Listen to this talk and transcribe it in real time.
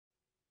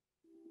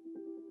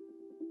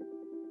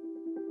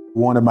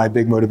One of my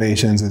big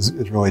motivations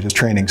is really just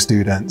training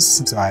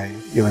students. So I,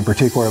 in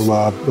particular,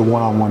 love the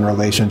one-on-one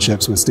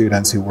relationships with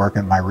students who work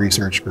in my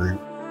research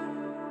group.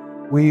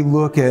 We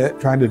look at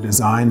trying to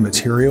design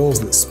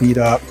materials that speed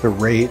up the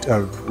rate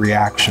of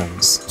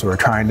reactions. So we're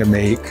trying to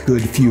make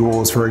good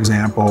fuels, for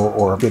example,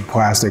 or good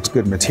plastics,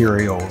 good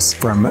materials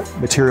from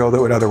material that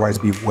would otherwise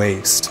be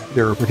waste.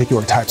 There are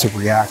particular types of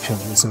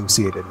reactions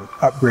associated with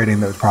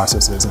upgrading those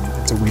processes,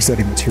 and so we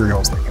study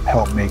materials that can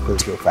help make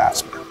those go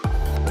faster.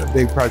 The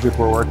big project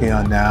we're working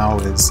on now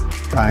is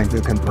trying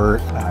to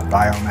convert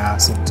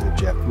biomass into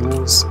jet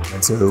fuels.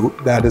 And so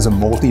that is a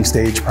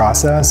multi-stage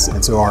process.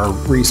 And so our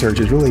research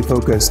is really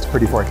focused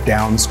pretty far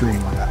downstream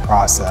on that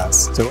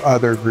process. So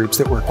other groups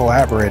that we're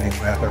collaborating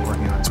with are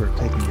working on sort of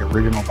taking the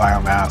original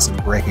biomass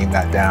and breaking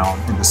that down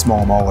into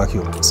small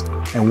molecules.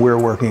 And we're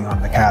working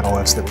on the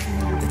catalyst that would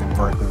be needed to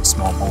convert those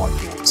small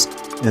molecules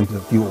into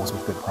fuels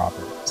with good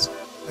properties.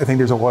 I think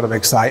there's a lot of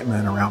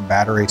excitement around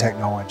battery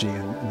technology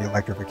and the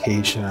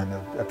electrification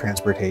of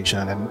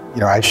transportation,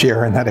 and I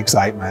share in that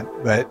excitement.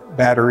 But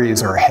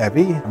batteries are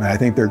heavy. I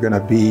think they're going to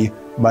be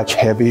much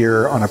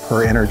heavier on a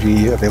per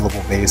energy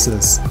available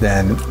basis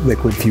than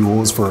liquid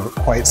fuels for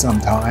quite some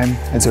time.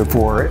 And so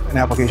for an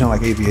application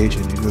like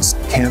aviation, you just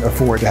can't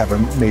afford to have a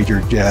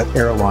major jet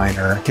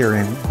airliner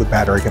carrying the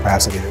battery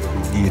capacity that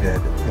would be needed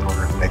in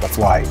order to make a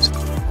flight.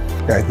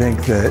 I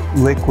think that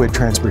liquid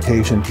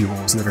transportation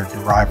fuels that are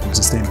derived from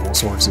sustainable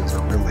sources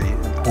are really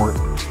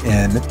important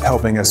in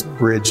helping us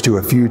bridge to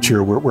a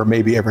future where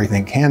maybe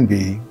everything can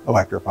be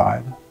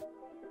electrified.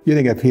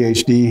 Getting a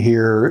PhD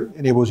here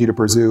enables you to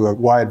pursue a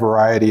wide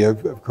variety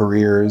of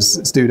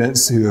careers.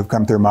 Students who have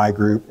come through my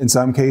group, in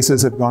some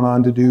cases, have gone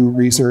on to do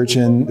research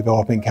in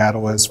developing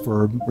catalysts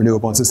for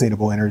renewable and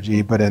sustainable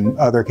energy, but in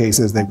other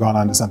cases, they've gone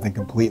on to something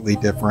completely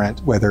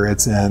different, whether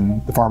it's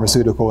in the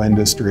pharmaceutical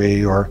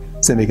industry or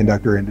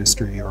semiconductor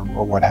industry or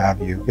what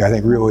have you. I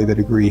think really the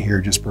degree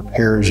here just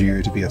prepares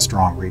you to be a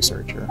strong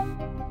researcher.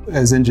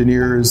 As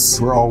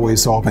engineers, we're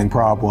always solving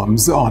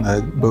problems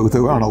both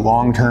on a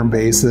long-term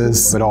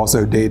basis, but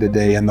also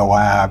day-to-day in the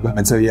lab.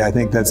 And so, I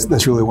think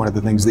that's really one of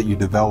the things that you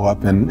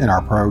develop in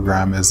our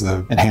program is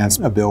an enhanced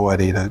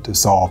ability to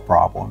solve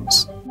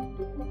problems.